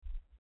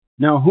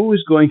Now, who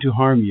is going to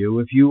harm you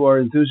if you are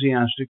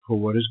enthusiastic for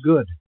what is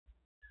good?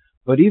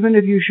 But even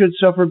if you should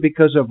suffer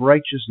because of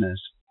righteousness,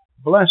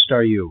 blessed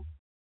are you.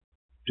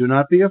 Do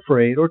not be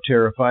afraid or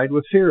terrified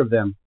with fear of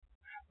them,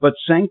 but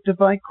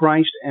sanctify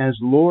Christ as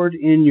Lord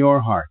in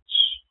your hearts.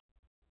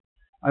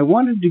 I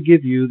wanted to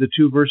give you the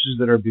two verses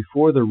that are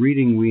before the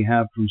reading we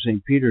have from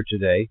St. Peter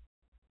today.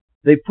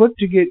 They put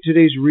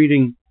today's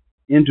reading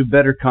into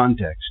better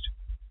context.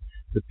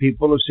 The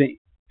people of St.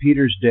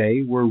 Peter's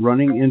day were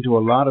running into a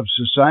lot of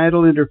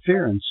societal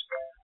interference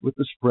with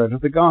the spread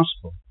of the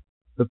gospel.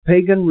 The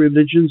pagan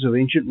religions of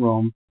ancient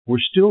Rome were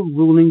still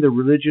ruling the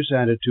religious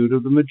attitude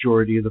of the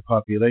majority of the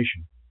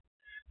population.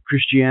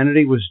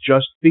 Christianity was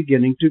just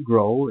beginning to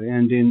grow,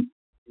 and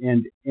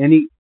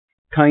any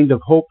kind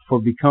of hope for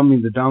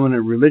becoming the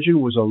dominant religion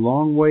was a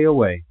long way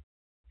away.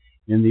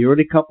 In the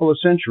early couple of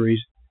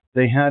centuries,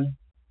 they had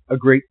a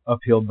great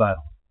uphill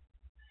battle.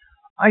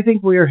 I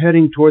think we are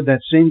heading toward that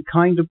same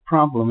kind of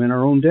problem in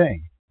our own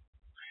day.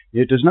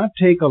 It does not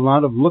take a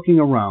lot of looking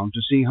around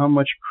to see how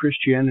much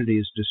Christianity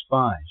is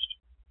despised.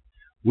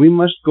 We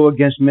must go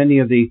against many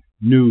of the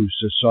new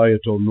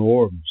societal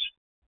norms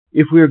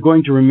if we are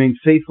going to remain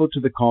faithful to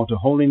the call to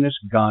holiness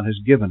God has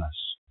given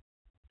us.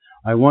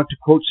 I want to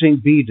quote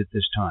St. Bede at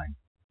this time.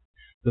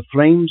 The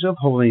flames of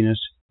holiness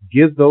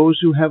give those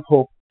who have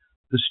hope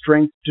the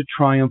strength to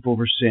triumph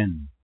over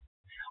sin.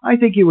 I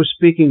think he was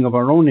speaking of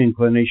our own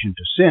inclination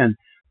to sin,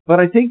 but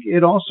I think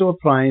it also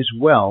applies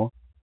well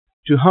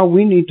to how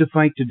we need to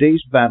fight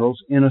today's battles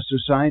in a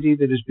society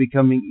that is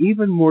becoming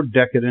even more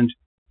decadent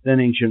than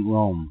ancient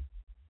Rome.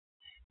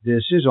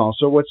 This is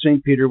also what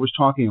St. Peter was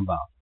talking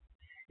about.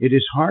 It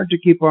is hard to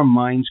keep our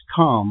minds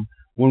calm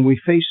when we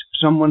face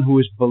someone who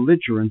is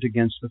belligerent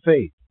against the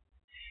faith.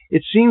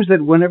 It seems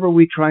that whenever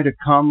we try to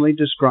calmly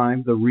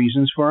describe the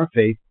reasons for our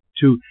faith,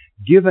 to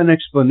give an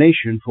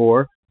explanation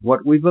for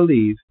what we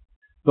believe,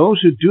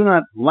 those who do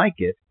not like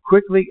it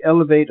quickly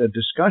elevate a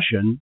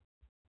discussion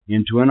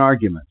into an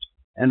argument,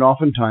 and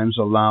oftentimes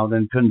a loud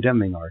and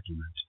condemning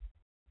argument.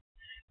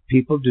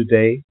 People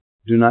today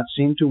do not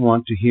seem to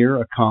want to hear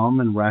a calm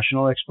and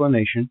rational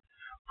explanation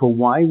for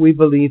why we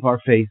believe our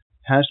faith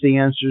has the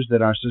answers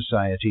that our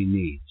society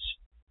needs.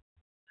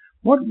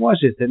 What was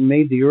it that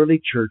made the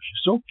early church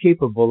so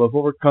capable of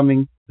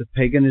overcoming the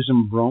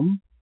paganism of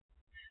Rome?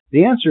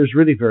 The answer is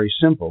really very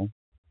simple.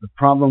 The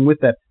problem with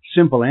that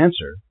simple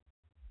answer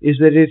is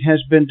that it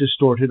has been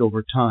distorted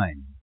over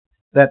time.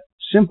 That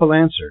simple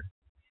answer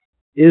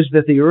is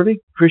that the early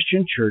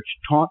Christian church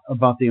taught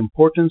about the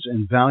importance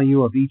and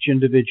value of each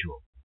individual.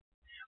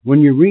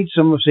 When you read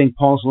some of St.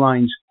 Paul's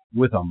lines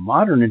with a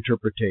modern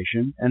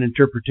interpretation, an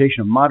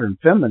interpretation of modern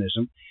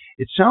feminism,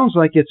 it sounds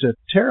like it's a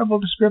terrible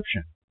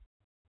description.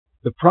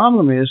 The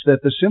problem is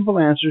that the simple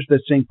answers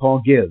that St.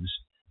 Paul gives,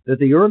 that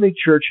the early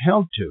church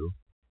held to,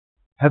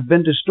 have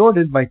been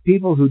distorted by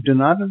people who do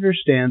not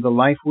understand the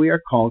life we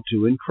are called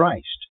to in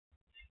Christ.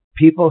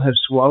 People have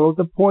swallowed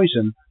the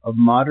poison of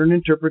modern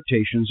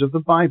interpretations of the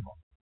Bible.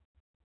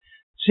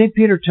 St.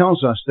 Peter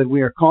tells us that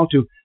we are called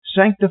to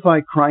sanctify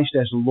Christ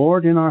as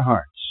Lord in our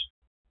hearts.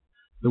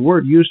 The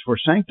word used for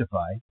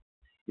sanctify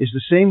is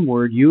the same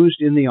word used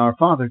in the Our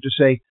Father to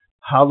say,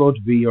 hallowed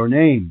be your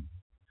name.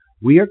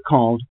 We are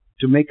called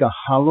to make a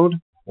hallowed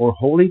or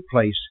holy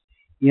place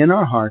in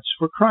our hearts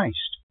for Christ.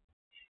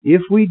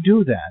 If we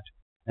do that,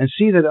 and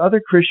see that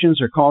other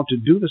Christians are called to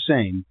do the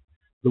same,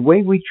 the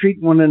way we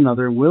treat one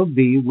another will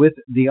be with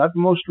the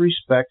utmost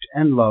respect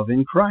and love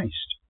in Christ.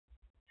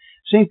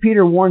 St.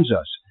 Peter warns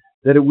us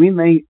that we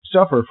may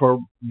suffer for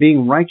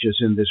being righteous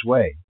in this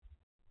way.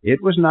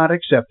 It was not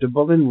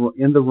acceptable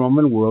in the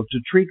Roman world to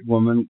treat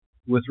women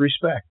with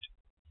respect,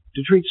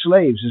 to treat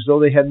slaves as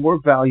though they had more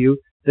value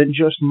than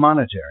just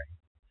monetary,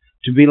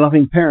 to be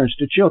loving parents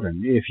to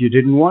children if you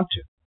didn't want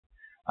to.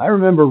 I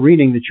remember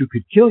reading that you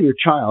could kill your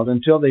child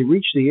until they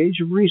reached the age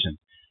of reason,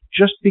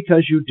 just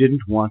because you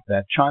didn't want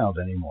that child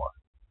anymore.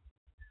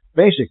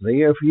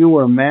 Basically, if you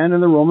were a man in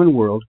the Roman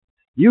world,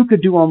 you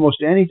could do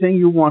almost anything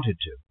you wanted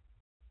to.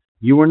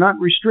 You were not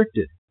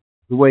restricted,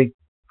 the way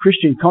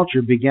Christian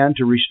culture began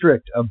to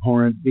restrict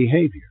abhorrent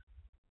behavior.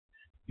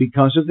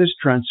 Because of this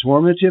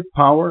transformative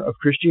power of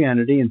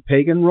Christianity and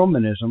pagan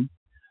Romanism,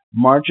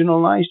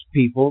 marginalized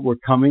people were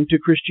coming to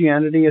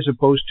Christianity as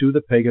opposed to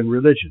the pagan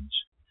religions.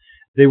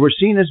 They were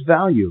seen as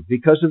value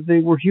because they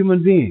were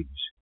human beings,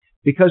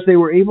 because they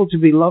were able to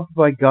be loved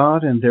by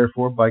God and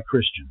therefore by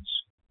Christians.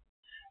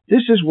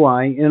 This is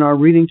why, in our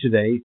reading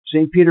today,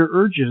 St. Peter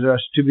urges us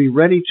to be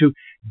ready to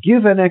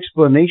give an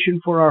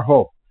explanation for our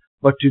hope,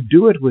 but to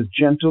do it with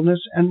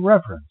gentleness and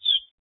reverence.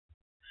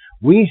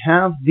 We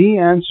have the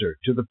answer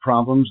to the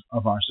problems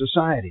of our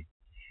society.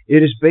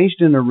 It is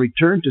based in a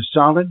return to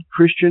solid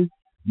Christian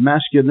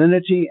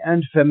masculinity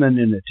and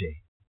femininity.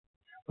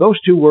 Those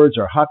two words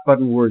are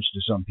hot-button words to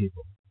some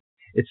people.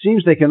 It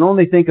seems they can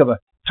only think of a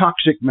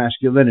toxic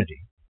masculinity,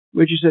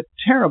 which is a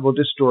terrible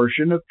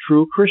distortion of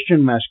true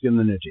Christian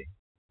masculinity.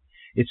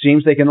 It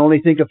seems they can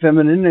only think of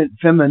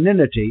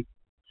femininity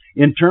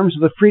in terms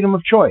of the freedom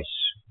of choice.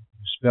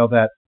 Spell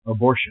that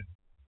abortion.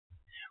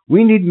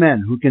 We need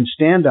men who can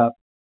stand up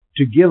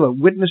to give a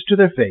witness to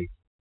their faith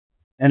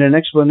and an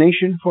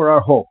explanation for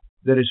our hope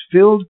that is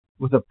filled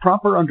with a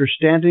proper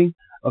understanding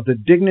of the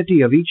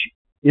dignity of each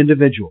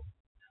individual,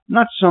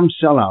 not some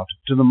sellout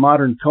to the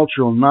modern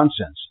cultural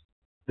nonsense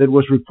that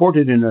was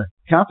reported in a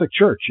Catholic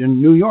church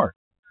in New York,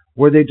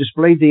 where they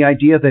displayed the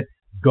idea that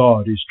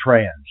God is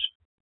trans.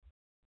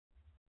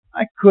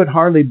 I could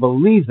hardly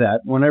believe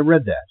that when I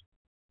read that.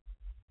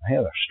 I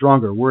have a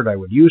stronger word I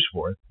would use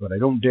for it, but I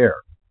don't dare.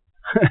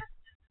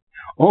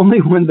 Only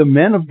when the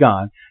men of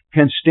God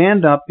can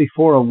stand up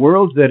before a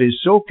world that is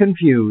so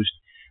confused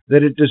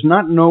that it does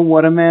not know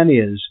what a man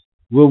is,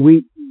 will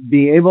we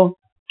be able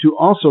to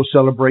also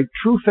celebrate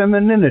true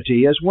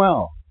femininity as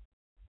well.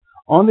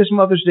 On this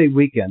Mother's Day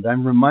weekend,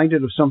 I'm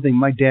reminded of something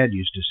my dad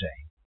used to say.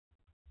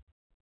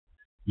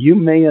 You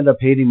may end up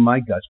hating my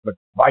guts, but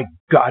by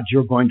God,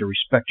 you're going to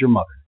respect your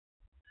mother.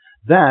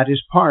 That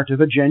is part of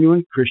a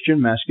genuine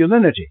Christian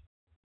masculinity.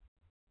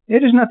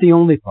 It is not the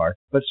only part,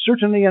 but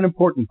certainly an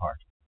important part.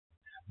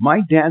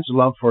 My dad's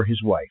love for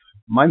his wife,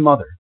 my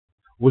mother,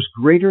 was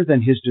greater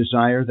than his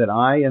desire that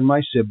I and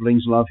my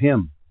siblings love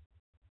him.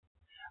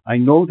 I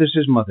know this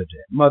is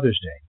Mother's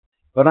Day,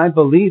 but I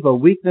believe a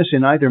weakness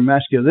in either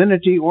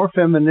masculinity or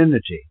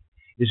femininity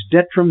is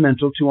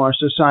detrimental to our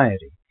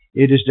society.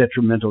 It is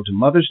detrimental to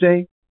Mother's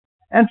Day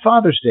and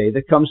Father's Day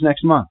that comes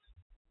next month.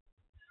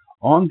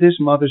 On this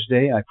Mother's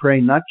Day, I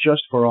pray not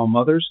just for all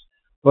mothers,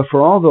 but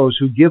for all those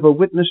who give a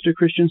witness to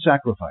Christian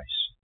sacrifice.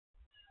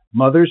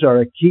 Mothers are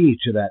a key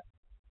to that,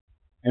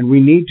 and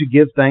we need to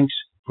give thanks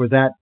for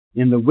that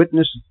in the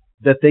witness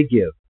that they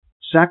give,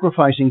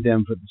 sacrificing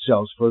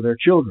themselves for their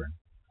children.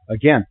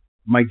 Again,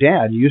 my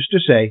dad used to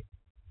say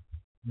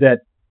that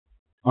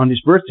on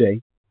his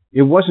birthday,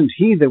 it wasn't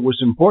he that was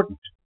important.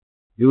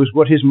 It was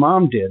what his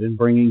mom did in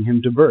bringing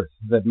him to birth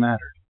that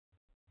mattered.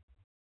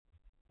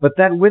 But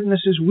that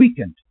witness is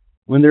weakened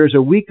when there is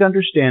a weak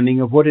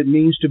understanding of what it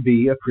means to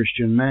be a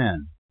Christian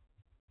man.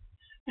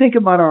 Think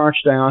about our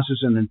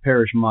archdiocesan and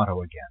parish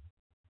motto again.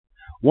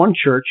 One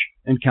church,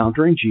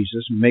 encountering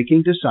Jesus,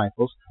 making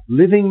disciples,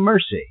 living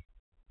mercy,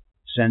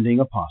 sending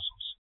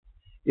apostles.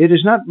 It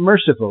is not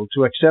merciful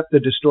to accept the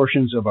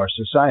distortions of our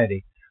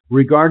society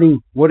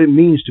regarding what it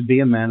means to be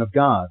a man of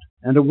God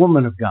and a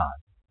woman of God.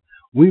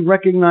 We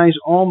recognize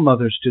all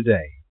mothers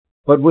today,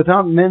 but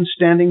without men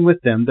standing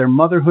with them, their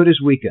motherhood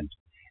is weakened,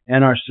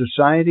 and our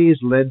society is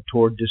led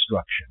toward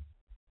destruction.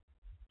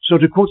 So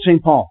to quote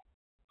St. Paul,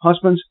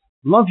 husbands,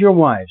 love your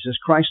wives as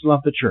Christ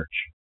loved the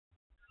church.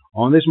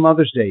 On this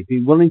Mother's Day,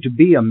 be willing to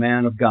be a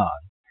man of God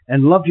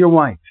and love your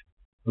wife,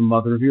 the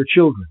mother of your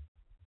children.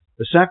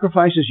 The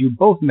sacrifices you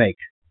both make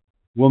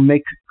will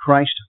make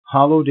Christ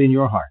hallowed in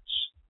your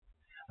hearts.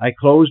 I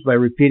close by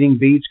repeating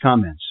Bede's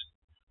comments.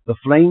 The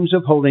flames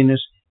of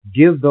holiness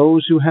give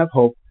those who have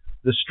hope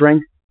the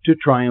strength to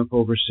triumph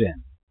over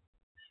sin.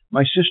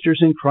 My sisters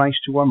in Christ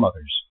who are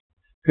mothers,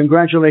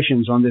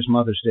 congratulations on this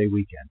Mother's Day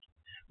weekend.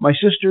 My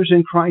sisters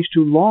in Christ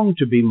who long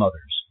to be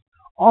mothers,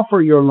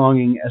 offer your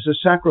longing as a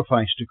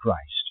sacrifice to Christ.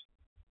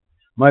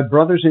 My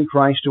brothers in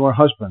Christ who are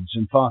husbands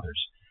and fathers,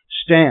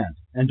 stand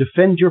and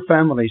defend your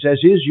families as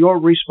is your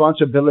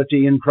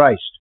responsibility in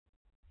Christ.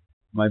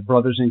 My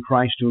brothers in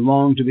Christ who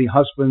long to be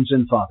husbands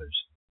and fathers,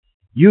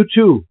 you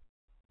too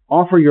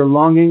offer your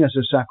longing as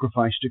a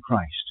sacrifice to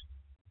Christ.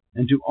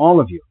 And to all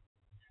of you,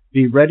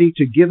 be ready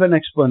to give an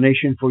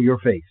explanation for your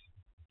faith,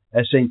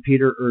 as St.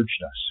 Peter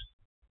urged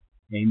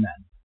us. Amen.